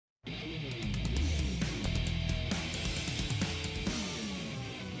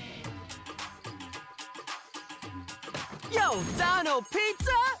Yo, Dino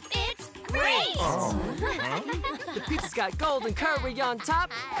Pizza! It's great! The pizza's got golden curry on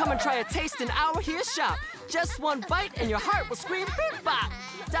top. Come and try a taste in our here shop. Just one bite and your heart will scream beep bop.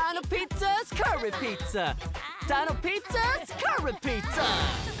 Dino Pizza's Curry Pizza. Dino Pizza's Curry Pizza.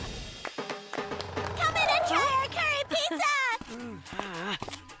 Come in and try our curry pizza!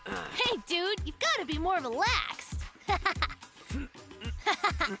 Hey, dude, you've got to be more relaxed.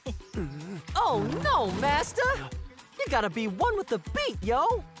 Oh, no, Master. You gotta be one with the beat,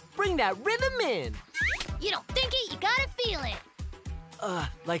 yo. Bring that rhythm in. You don't think it, you gotta feel it.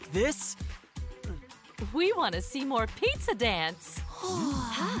 Like this? We want to see more pizza dance.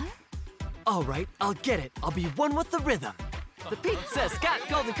 All right, I'll get it. I'll be one with the rhythm. The pizza's got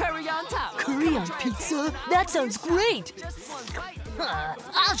golden curry on top. Curry on pizza? That sounds great. Just one bite.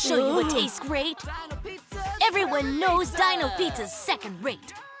 I'll show you what tastes great. Dino Pizza's Everyone Curry knows Pizza. Dino Pizza's second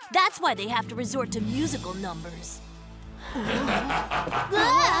rate. That's why they have to resort to musical numbers.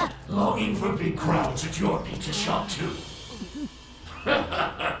 Longing for big crowds at your pizza shop, too.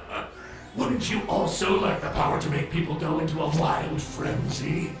 Wouldn't you also like the power to make people go into a wild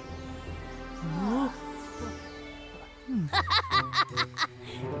frenzy?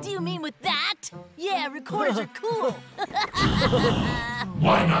 Do you mean with that? Yeah, recorders are cool.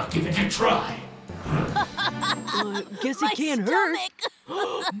 Why not give it a try? Guess My it can't hurt.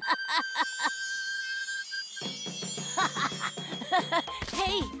 stomach.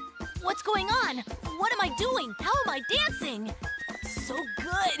 Hey, what's going on? What am I doing? How am I dancing? So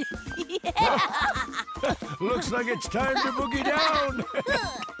good. Yeah. Looks like it's time to boogie down.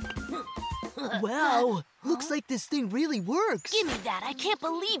 Wow, looks like this thing really works. Give me that. I can't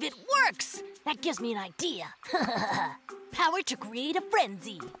believe it works. That gives me an idea. Power to create a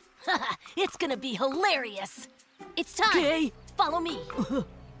frenzy. It's gonna be hilarious. It's time. Okay. Follow me.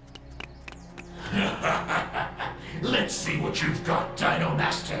 Let's see what you've got, Dino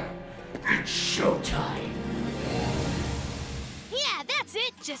Master. It's showtime. Yeah, that's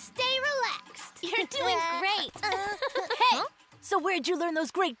it. Just stay relaxed. You're doing great. Hey, so where'd you learn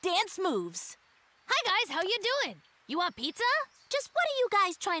those great dance moves? Hi, guys. How you doing? You want pizza? Just what are you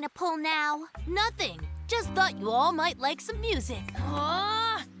guys trying to pull now? Nothing. Just thought you all might like some music.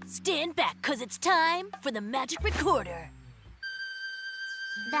 Stand back, 'cause it's time for the magic recorder.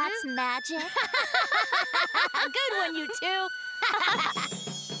 That's magic. Good one, you two.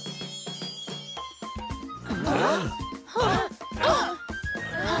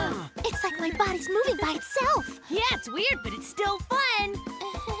 It's like my body's moving by itself. Yeah, it's weird, but it's still fun.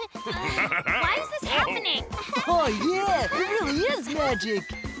 Why is this happening? Oh, yeah, it really is magic.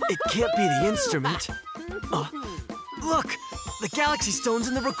 It can't be the instrument. Look, the Galaxy Stone's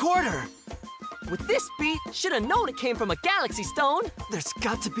in the recorder. With this beat, should have known it came from a Galaxy Stone. There's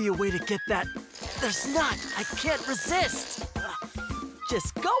got to be a way to get that. There's not. I can't resist.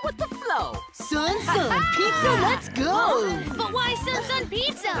 Just go with the flow. Sun, pizza, let's go. But why Sun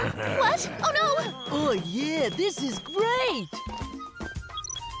Pizza? What? Oh, no. Oh, yeah, this is great.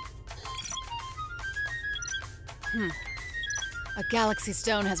 A Galaxy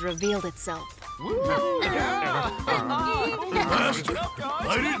Stone has revealed itself. Master,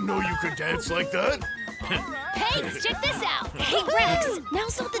 I didn't know you could dance like that. Hey, let's check this out. Hey, Rex,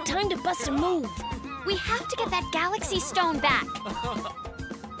 now's not the time to bust a move. We have to get that Galaxy Stone back.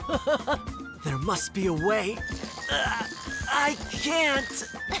 There must be a way. I can't.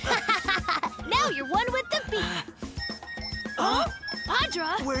 Now you're one with the beat.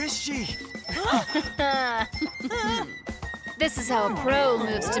 Padra? Where is she? This is how a pro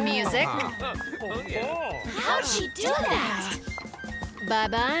moves to music. How'd she do that?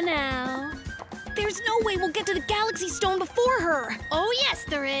 Bye-bye now. There's no way we'll get to the Galaxy Stone before her. Oh, yes,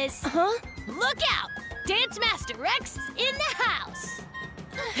 there is. Huh? Look out! Dance Master Rex is in the house.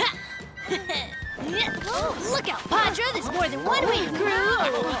 Look out, Padra. There's more than one way to crew.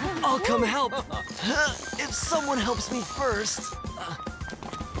 I'll come help. If someone helps me first.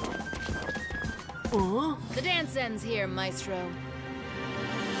 The dance ends here, Maestro.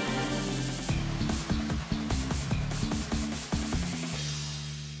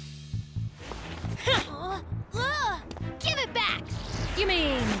 Give it back. You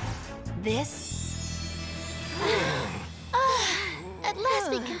mean this? At last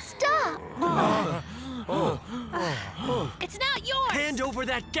we can stop. It's not yours. Hand over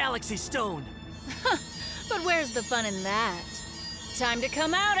that Galaxy Stone. But where's the fun in that? Time to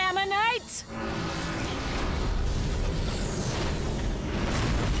come out, Ammonite!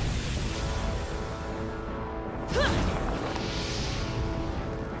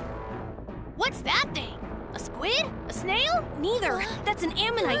 What's that thing? A squid? A snail? Neither. That's an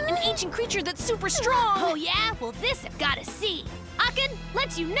ammonite, an ancient creature that's super strong. Oh yeah? Well, this I've gotta see. Akin,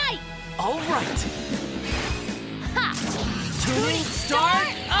 let's unite! All right. Ha! Tuning start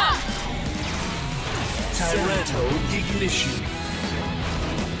up! Tyranno ignition.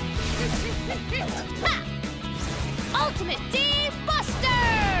 Ha! Ultimate D-Buster!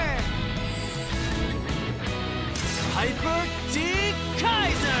 Hyper D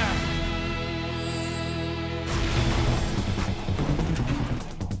Kaiser!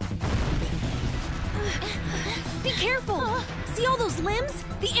 Be careful. See all those limbs?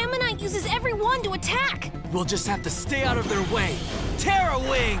 The ammonite uses every one to attack. We'll just have to stay out of their way. Terra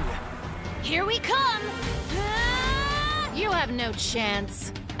Wing! Here we come! You have no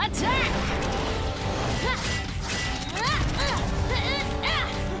chance. Attack!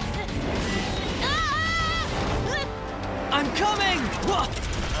 I'm coming!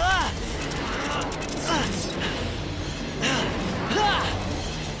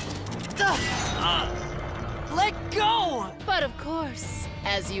 Let go! But of course,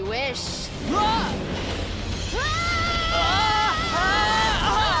 as you wish.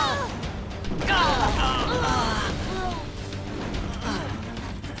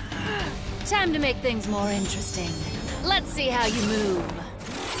 Time to make things more interesting. Let's see how you move.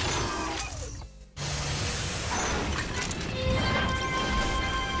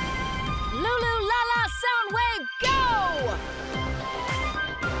 Lulu Lala Soundwave, go!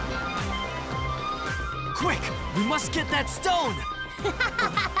 Quick! We must get that stone!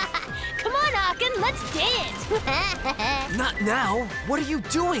 Come on, Akin, let's dance! Not now! What are you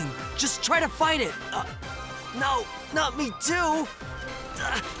doing? Just try to fight it! No, not me too!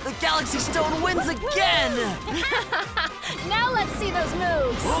 The Galaxy Stone wins again! Now let's see those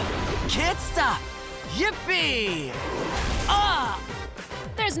moves. Oh, can't stop! Yippee!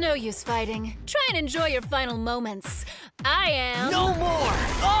 There's no use fighting. Try and enjoy your final moments. I am... No more!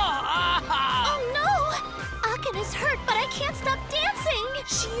 Oh no! Akin is hurt, but I can't stop dancing!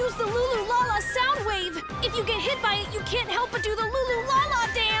 She used the Lulu Lala sound wave. If you get hit by it, you can't help but do the Lulu Lala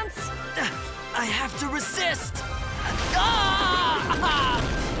dance. I have to resist!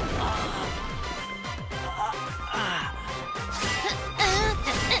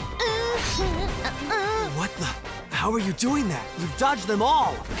 What the? How are you doing that? You've dodged them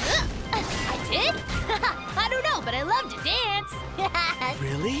all! I did? I don't know, but I love to dance!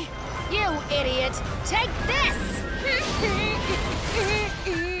 Really? You idiot! Take this!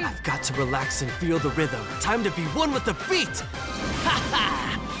 I've got to relax and feel the rhythm. Time to be one with the beat! Ha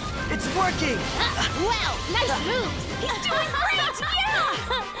ha! It's working! Wow, nice moves! He's doing great! Yeah!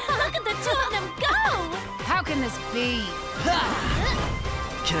 Look at the two of them go! How can this be?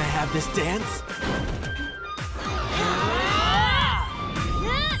 Can I have this dance?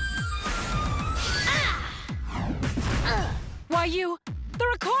 Why, you... the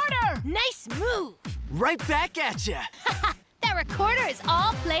recorder! Nice move! Right back at ya! That recorder is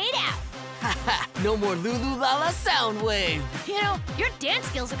all played out! Haha! No more Lulu Lala Soundwave! You know, your dance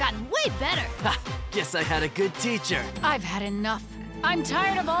skills have gotten way better! Ha! Guess I had a good teacher. I've had enough. I'm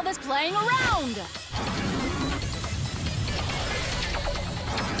tired of all this playing around!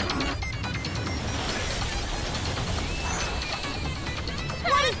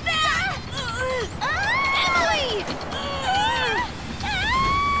 What is that? Emily!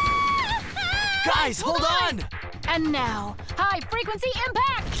 Guys, hold on! And now, high-frequency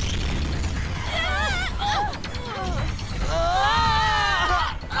impact!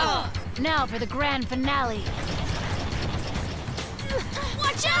 Now for the grand finale.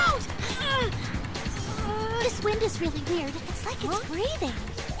 Watch out! This wind is really weird. It's like it's breathing.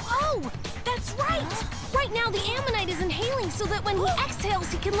 Oh, that's right. Right now, the ammonite is inhaling so that when he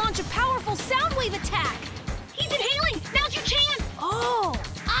exhales, he can launch a powerful sound wave attack. He's inhaling! Now's your chance! Oh,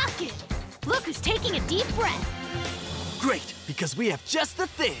 Akin! Look who's taking a deep breath! Great, because we have just the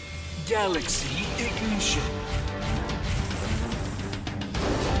thing. Galaxy ignition.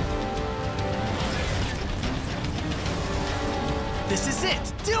 This is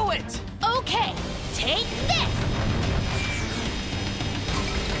it! Do it! Okay, take this!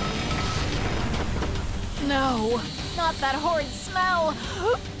 No, not that horrid smell.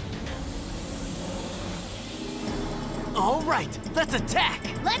 All right, let's attack!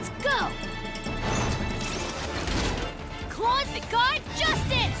 Let's go! Claws that guard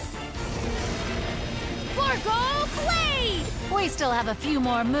justice! Forgo Blade! We still have a few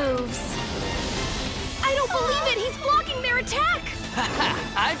more moves. I don't believe it. He's blocking their attack. Haha!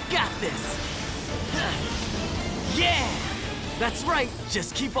 I've got this! Yeah! That's right,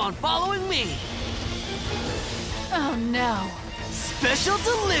 just keep on following me! Oh no. Special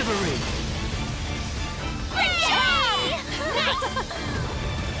delivery!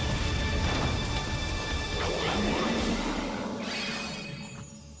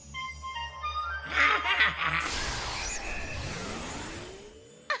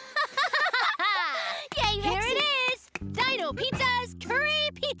 Yay, here it is! Dino Pizza's Curry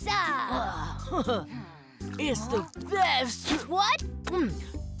Pizza! It's the best. What?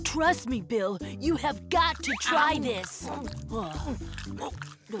 Trust me, Bill. You have got to try this.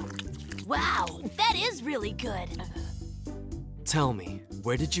 Wow, that is really good. Tell me,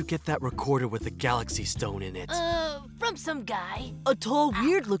 where did you get that recorder with the galaxy stone in it? From some guy. A tall,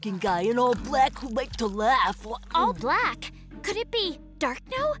 weird-looking guy in all black who liked to laugh. All black? Could it be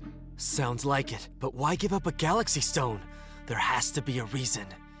Darkno? Sounds like it, but why give up a galaxy stone? There has to be a reason.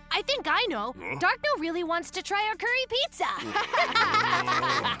 I think I know. Darkno really wants to try our curry pizza.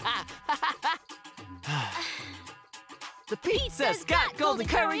 The pizza's got golden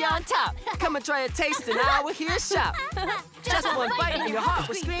curry on top. Come and try a taste in our here shop. Just one bite and your heart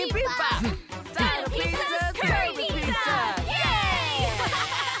will scream beep bop. Dino Pizza's Curry Pizza! Yay!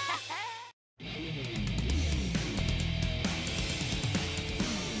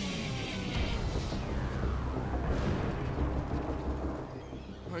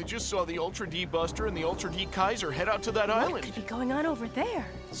 I just saw the Ultra D Buster and the Ultra D Kaiser head out to that island. What could be going on over there?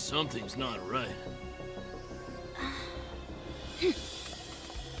 Something's not right.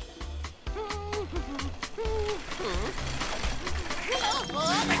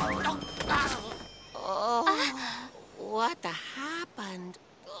 What happened?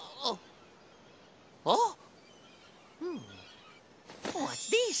 Oh. Oh. What's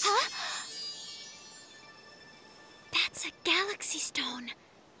this? Huh? That's a galaxy stone.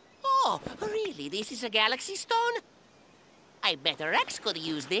 Oh, really? This is a galaxy stone? I bet Rex could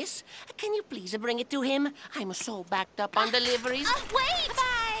use this. Can you please bring it to him? I'm so backed up on deliveries. Wait!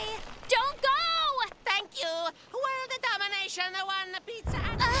 Bye! Don't go! Thank you! World domination, one pizza.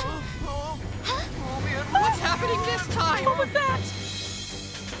 Oh, man, what's happening this time? What was that?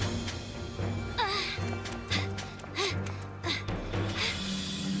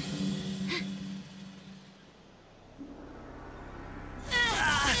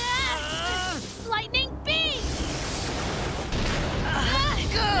 Lightning beam!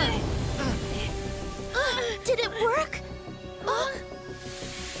 Did it work?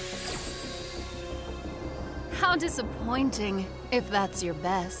 How disappointing, if that's your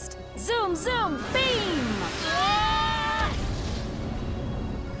best. Zoom, zoom, beam!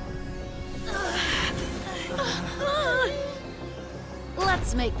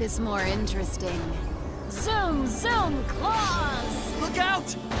 Let's make this more interesting. Zoom, zoom, claws! Look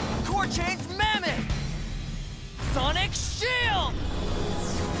out! Core change mammoth! Sonic shield!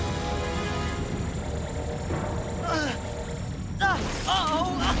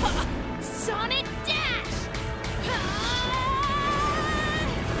 Uh-oh! Sonic dash!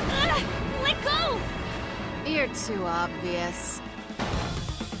 Let go! You're too obvious.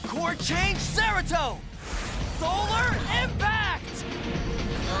 Core change Cerato! Solar impact!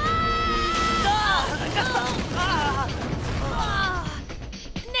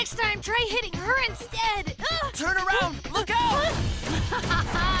 Next time, try hitting her instead! Turn around! Look out!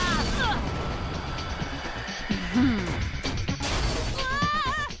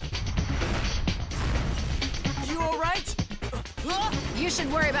 You all right? You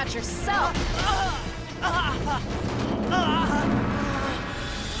should worry about yourself.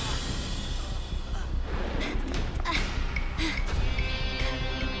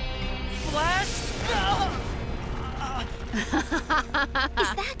 Flash!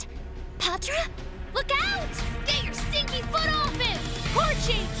 Is that Patra? Look out! Get your stinky foot off him! Core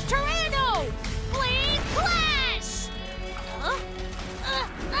change, Tyranno! Blaze Clash!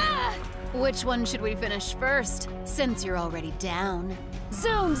 Which one should we finish first, since you're already down?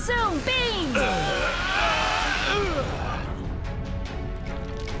 Zoom, zoom, beam!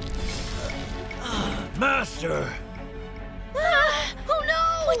 Master! Oh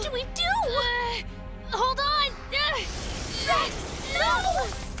no! What do we do? Hold on! Rex, no!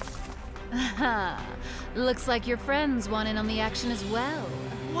 Looks like your friends want in on the action as well.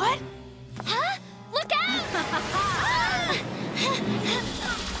 What? Huh? Look out!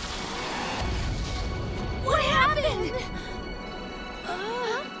 What happened?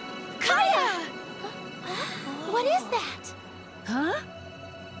 Kaya! What is that? Huh?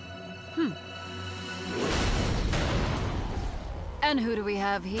 And who do we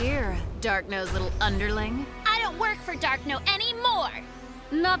have here? Darkno's little underling? I don't work for Darkno anymore!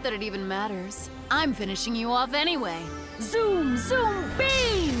 Not that it even matters. I'm finishing you off anyway. Zoom, zoom,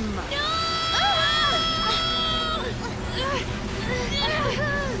 beam!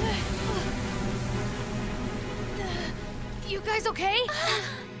 You you guys okay?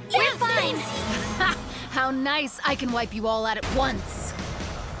 We're fine. How nice, I can wipe you all out at once.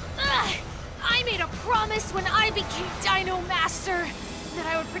 I made a promise when I became Dino Master that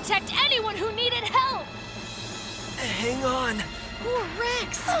I would protect anyone who needed help. Hang on. Poor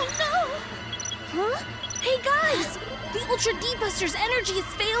Rex. Oh no. Huh? Hey guys, the Ultra D-Buster's energy is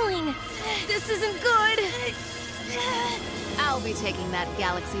failing. This isn't good. I'll be taking that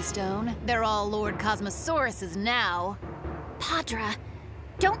Galaxy Stone. They're all Lord Cosmosauruses now. Padra,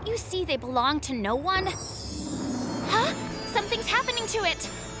 don't you see they belong to no one? Huh? Something's happening to it.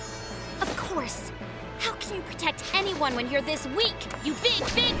 Of course. How can you protect anyone when you're this weak, you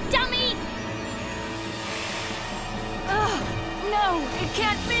big dummy? No, it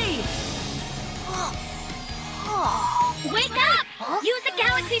can't be! Wake up! Use the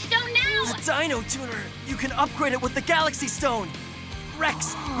Galaxy Stone now! The Dino Tuner! You can upgrade it with the Galaxy Stone!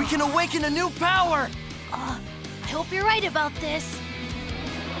 Rex, we can awaken a new power! I hope you're right about this.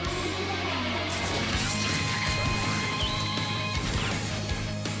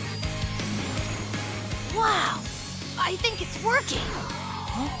 Wow, I think it's working.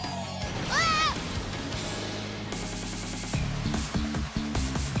 Ah!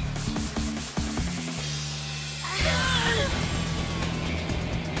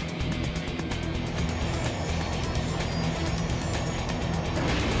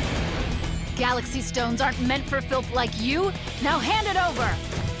 Galaxy Stones aren't meant for filth like you. Now hand it over!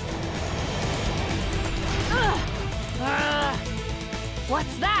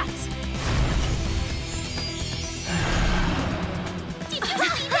 What's that? Did you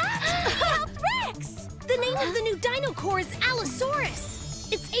see that? It helped Rex! The name of the new DinoCore is Allosaurus.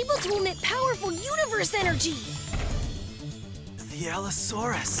 It's able to emit powerful universe energy. The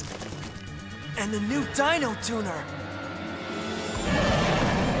Allosaurus. And the new Dino Tuner.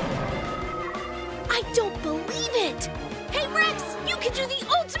 I don't believe it! Hey Rex, you can do the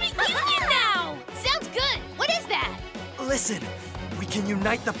ultimate union now! Sounds good. What is that? Listen, we can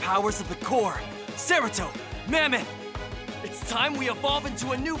unite the powers of the core. Cerato, Mammoth. It's time we evolve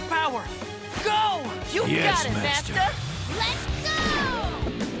into a new power. Go! You Yes, got it, Master. Let's go!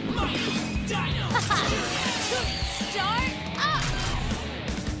 Start up!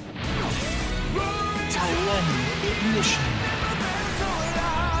 Tyranny ignition.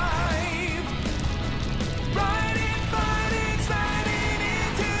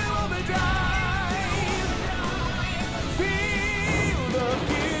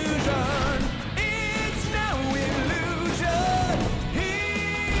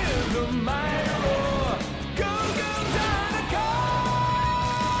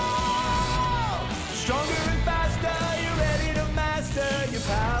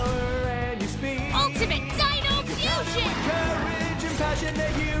 Ultimate Dino Fusion! Courage and passion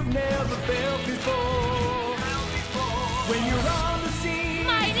that you've never felt before. When you're on the scene,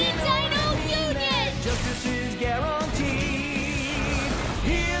 Mighty Dino Union! justice is guaranteed.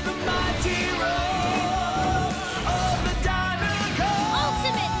 Hear the mighty roar of the DinoCores.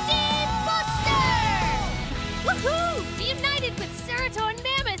 Ultimate D-Buster! Woohoo! Reunited with Cerato and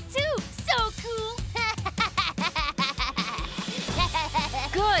Mammoth, too! So cool!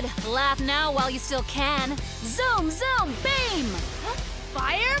 Good. Laugh now while you still can. Zoom, zoom, beam!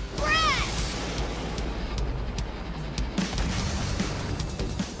 Fire breath!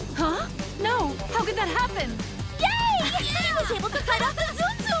 Huh? No, how could that happen? Yay! He was able to fight off the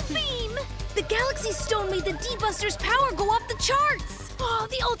Zoom Zoom beam! The Galaxy Stone made the D-Buster's power go off the charts! Oh,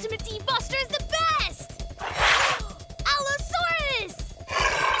 the ultimate D-Buster's the best! Allosaurus!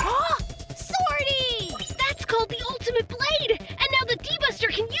 Huh? Swordy! That's called the Ultimate Blade! And now the D-Buster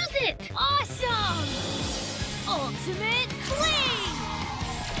can use it! Awesome! Ultimate Fling!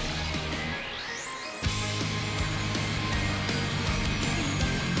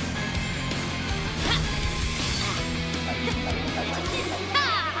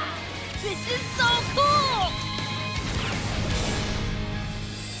 Ha! This is so cool!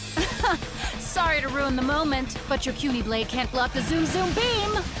 Sorry to ruin the moment, but your CUNY blade can't block the zoom, zoom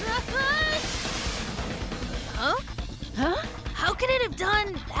beam! Huh? Huh? How could it have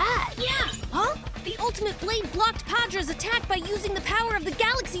done that? Yeah! Huh? The Ultimate Blade blocked Padra's attack by using the power of the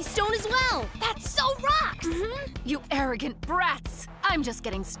Galaxy Stone as well! That's so rocks! You arrogant brats! I'm just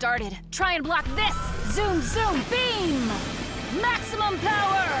getting started. Try and block this! Zoom, zoom, beam! Maximum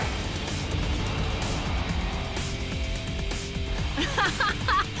power!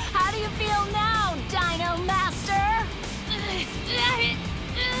 How do you feel now, Dino Master?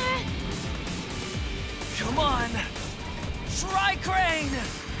 Come on! Try Crane!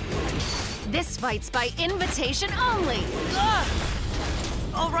 This fight's by invitation only!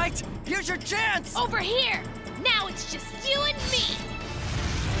 All right, here's your chance! Over here! Now it's it's just you and me.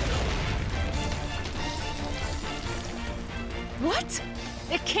 What?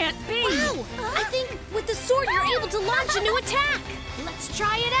 It can't be! Wow! I think with the sword you're able to launch a new attack! Let's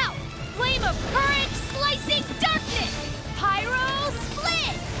try it out. Flame of courage, slicing darkness. Pyro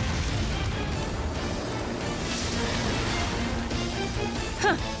split.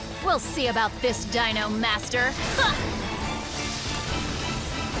 Huh. We'll see about this, Dino Master. Huh.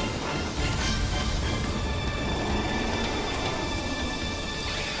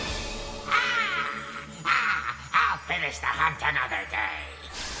 I'll finish the hunt another day.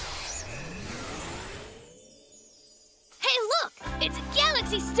 Hey, look! It's a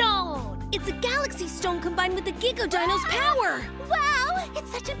galaxy stone. It's a galaxy stone combined with the Giga Dino's power! Wow!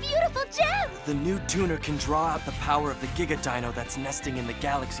 It's such a beautiful gem. The new tuner can draw out the power of the Giga Dino that's nesting in the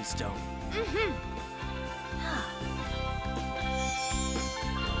Galaxy Stone.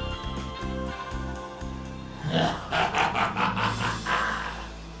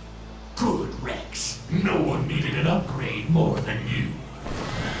 Good, Rex. No one needed an upgrade more than you.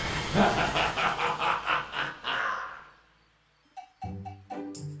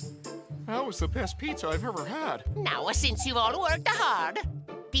 That was the best pizza I've ever had. Now, since you've all worked hard,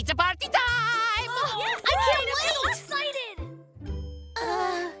 pizza party time! I can't wait! I'm so excited!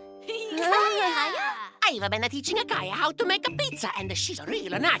 Kaya! I've been teaching Kaya how to make a pizza, and she's a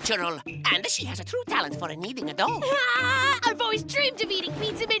real natural. And she has a true talent for kneading a dough. I've always dreamed of eating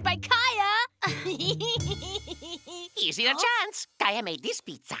pizza made by Kaya. Here's your chance. Kaya made this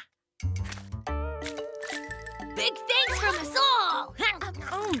pizza. Big thanks from us all.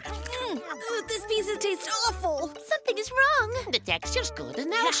 This pizza tastes awful! Something is wrong. The texture's good, and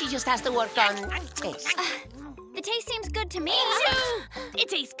now she just has to work on taste. The taste seems good to me. It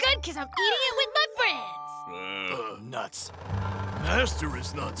tastes good because I'm eating it with my friends. Nuts. Master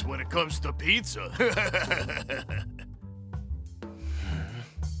is nuts when it comes to pizza.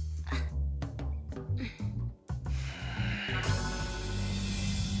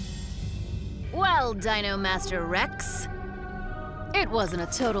 Well, Dino Master Rex, it wasn't a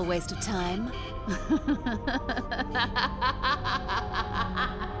total waste of time.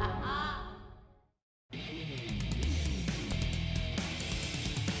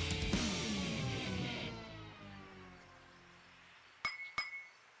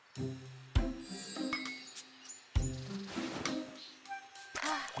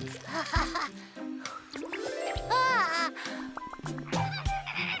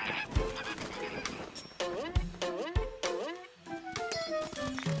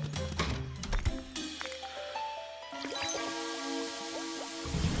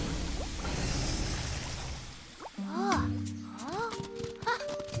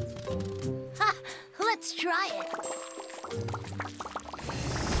 Let's try it.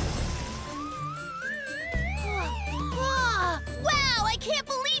 Wow, I can't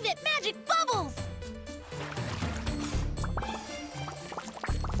believe it! Magic bubbles!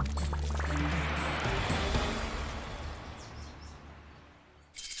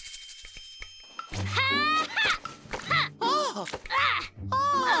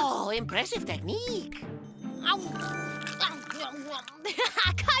 Oh, impressive technique.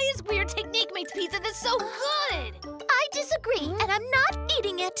 Kaya's weird technique makes pizza that's so good! I disagree, and I'm not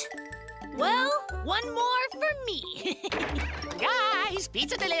eating it. Well, one more for me. Guys,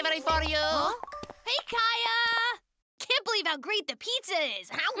 pizza delivery for you. Huh? Hey, Kaya! Can't believe how great the pizza is.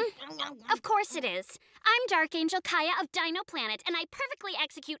 Of course it is. I'm Dark Angel Kaya of Dino Planet, and I perfectly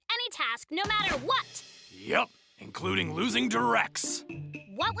execute any task, no matter what. Yep, including losing to Rex.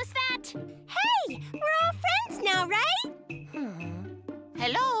 What was that? Hey! We're all friends now, right?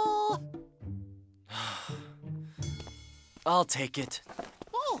 Hello. I'll take it.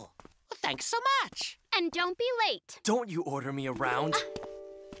 Oh, thanks so much. And don't be late. Don't you order me around.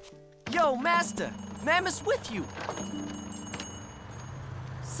 Yo, Master! Mammoth's with you!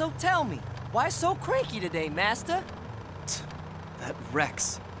 So tell me, why so cranky today, Master? That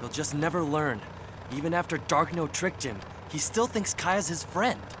Rex, he'll just never learn. Even after Darkno tricked him, he still thinks Kaya's his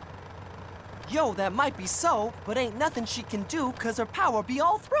friend. Yo, that might be so, but ain't nothing she can do cause her power be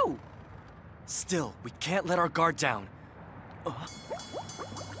all through. Still, we can't let our guard down. What?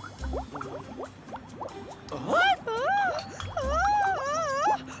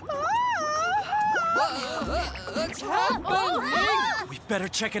 What's happening? We better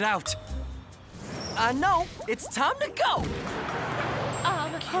check it out. I know, it's time to go.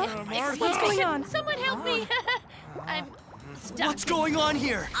 What's going on? Someone help me! I'm stuck. What's going on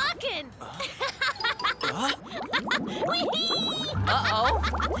here? Aachen! Uh-oh.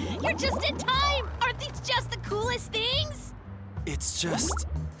 You're just in time! Aren't these just the coolest things? It's just...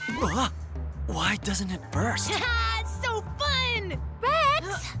 why doesn't it burst?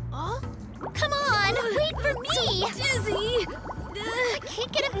 Come on, wait for me! So dizzy! I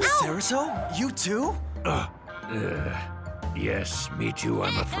can't get him out! Cerezo, you too? Yes, me too,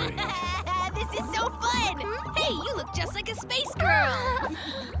 I'm afraid. This is so fun! Hey, you look just like a space girl!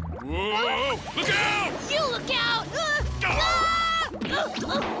 Whoa! Look out! You look out! Ow!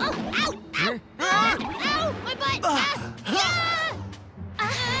 Ow! My butt!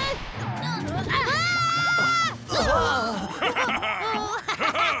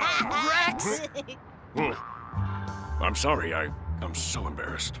 Rex! I'm sorry, I'm so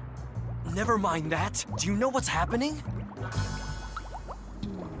embarrassed. Never mind that. Do you know what's happening?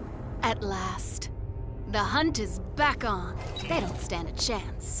 At last. The hunt is back on. They don't stand a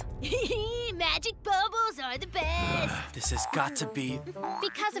chance. Magic bubbles are the best! This has got to be...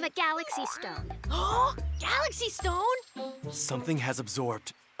 Because of a galaxy stone. Oh, Galaxy Stone? Something has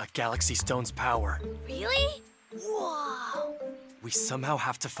absorbed a Galaxy Stone's power. Really? Whoa! We somehow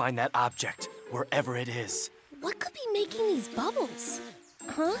have to find that object, wherever it is. What could be making these bubbles?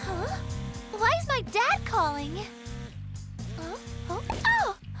 Huh? Why is my dad calling?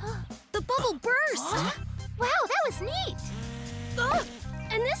 Oh! The bubble burst! Wow, that was neat!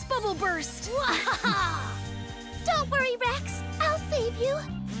 And this bubble burst! Wow! Don't worry, Rex. I'll save you.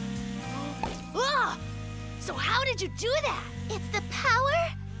 So how did you do that? It's the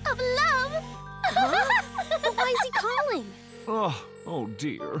power of love. But why is he calling? Oh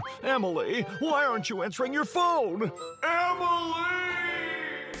dear. Emily, why aren't you answering your phone? Emily!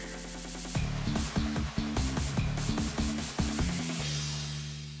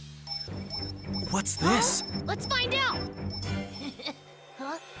 What's this? Let's find out!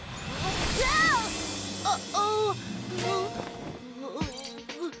 Uh-oh.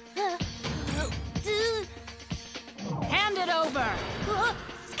 Hand it over!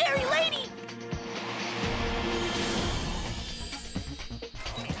 Scary lady!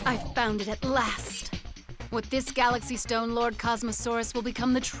 I found it at last. With this Galaxy Stone, Lord Cosmosaurus will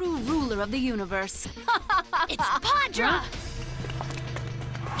become the true ruler of the universe. It's Padra!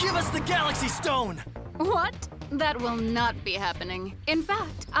 Give us the Galaxy Stone! What? That will not be happening. In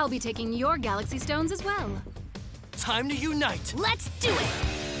fact, I'll be taking your Galaxy Stones as well. Time to unite! Let's do it!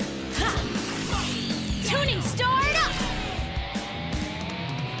 Tuning start up!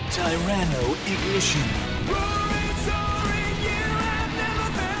 Tyranno ignition.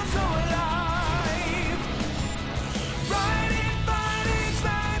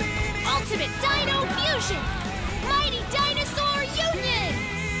 Ultimate Dino Fusion! Mighty Dinosaur Union!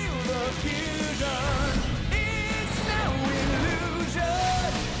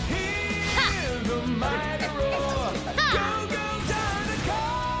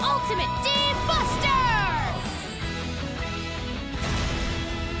 Ultimate D-Buster!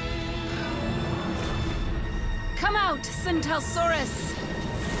 Come out, Centausaurus!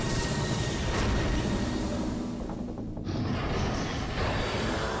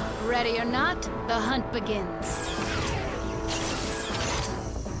 Ready or not, the hunt begins.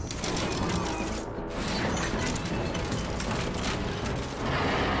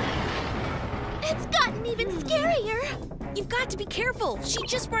 It's gotten even scarier. You've got to be careful. She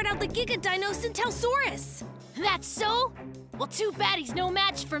just brought out the Giga Dino Centausaurus. That's so? Well, too bad he's no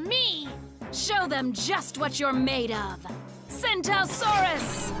match for me. Show them just what you're made of.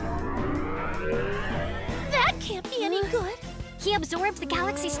 Centausaurus! That can't be any good. He absorbed the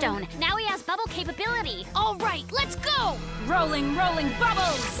galaxy stone. Now he has bubble capability. All right, let's go! Rolling, rolling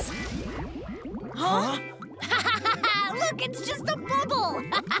bubbles! Huh? Look, it's just a bubble!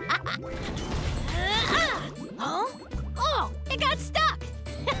 Huh? Oh, it got stuck!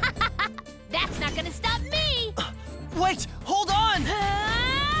 That's not gonna stop me! Wait! Hold on!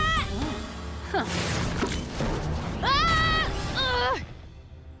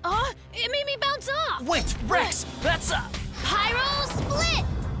 It made me bounce off! Wait, Rex! That's Pyro split!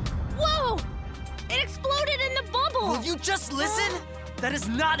 Whoa! It exploded in the bubble! Will you just listen? That is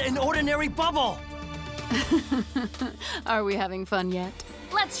not an ordinary bubble! Are we having fun yet?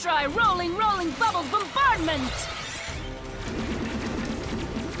 Let's try rolling, rolling bubbles bombardment!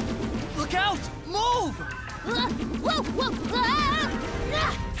 Look out! Move! Whoa, whoa! Whoa!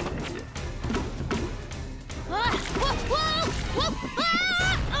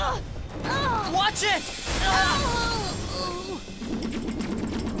 Watch it!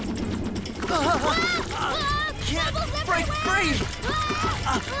 Can't break free!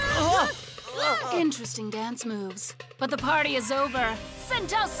 Interesting dance moves. But the party is over.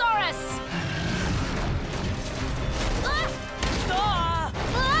 Centausaurus! Oh,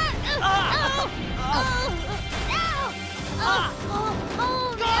 man! Oh, no!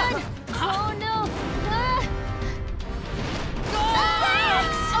 Oh no!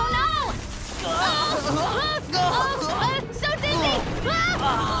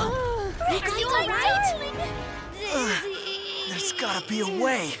 gotta be a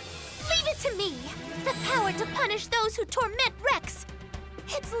way. Leave it to me. The power to punish those who torment Rex.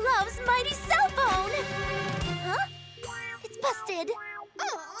 It's Love's mighty cell phone. Huh? It's busted.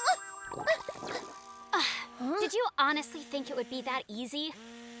 Did you honestly think it would be that easy?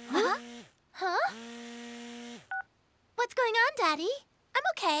 Huh? Huh? What's going on, Daddy? I'm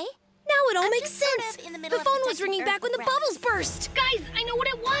okay. Now it all makes just sort sense. of in the middle The of phone was protecting ringing Earth back when the from bubbles Rex. burst. Guys, I know what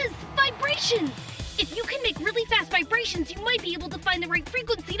it was! Vibrations! If you can make really fast vibrations, you might be able to find the right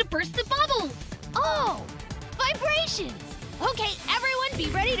frequency to burst the bubbles! Oh, vibrations. Okay, everyone be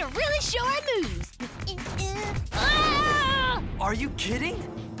ready to really show our moves. Ah! Are you kidding?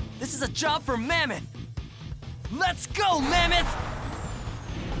 This is a job for Mammoth. Let's go, Mammoth!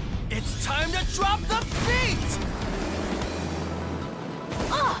 It's time to drop the beat!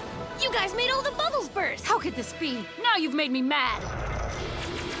 Oh, you guys made all the bubbles burst. How could this be? Now you've made me mad!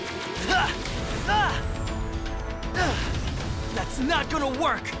 That's not gonna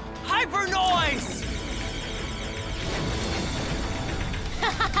work! Hyper noise!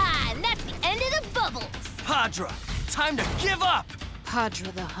 And that's the end of the bubbles. Padra, time to give up!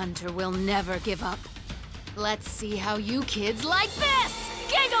 Padra the Hunter will never give up. Let's see how you kids like this!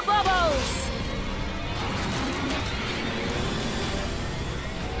 Giga Bubbles!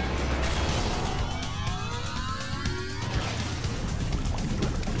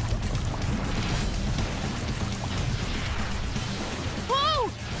 Whoa!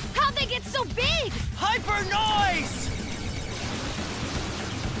 How'd they get so big? Hyper noise!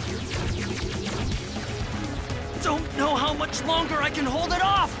 Don't know how much longer I can hold it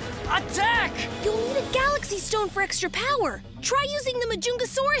off! Attack! You'll need a Galaxy Stone for extra power. Try using the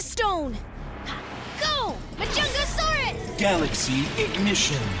Majungasaurus Stone. Go! Majungasaurus! Galaxy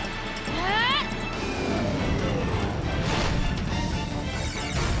Ignition.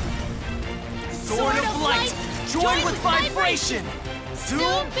 Sword of Light, join with vibration!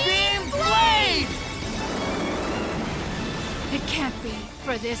 Zoom Beam Blade! It can't be.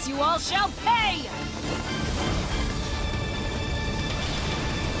 For this you all shall pay!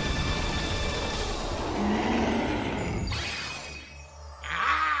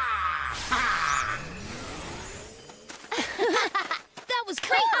 That was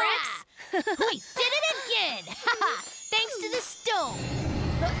great, Rex! We did it again! Thanks to the stone!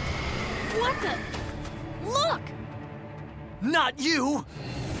 What the? Look! Not you!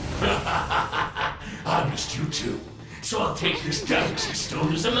 I missed you too. So I'll take this Galaxy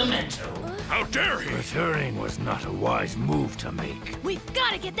Stone as a memento. How dare he? Returning was not a wise move to make. We've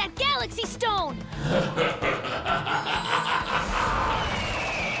got to get that Galaxy Stone!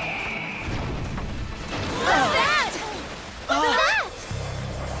 What's that? What's that?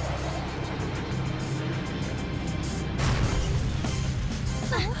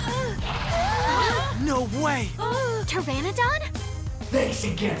 No way! Pteranodon? Thanks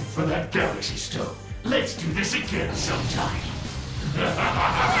again for that Galaxy Stone. Let's do this again sometime.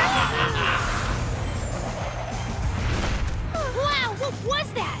 Wow, what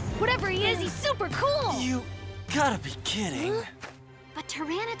was that? Whatever he is, he's super cool! You gotta be kidding. But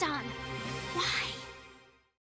Pteranodon, why?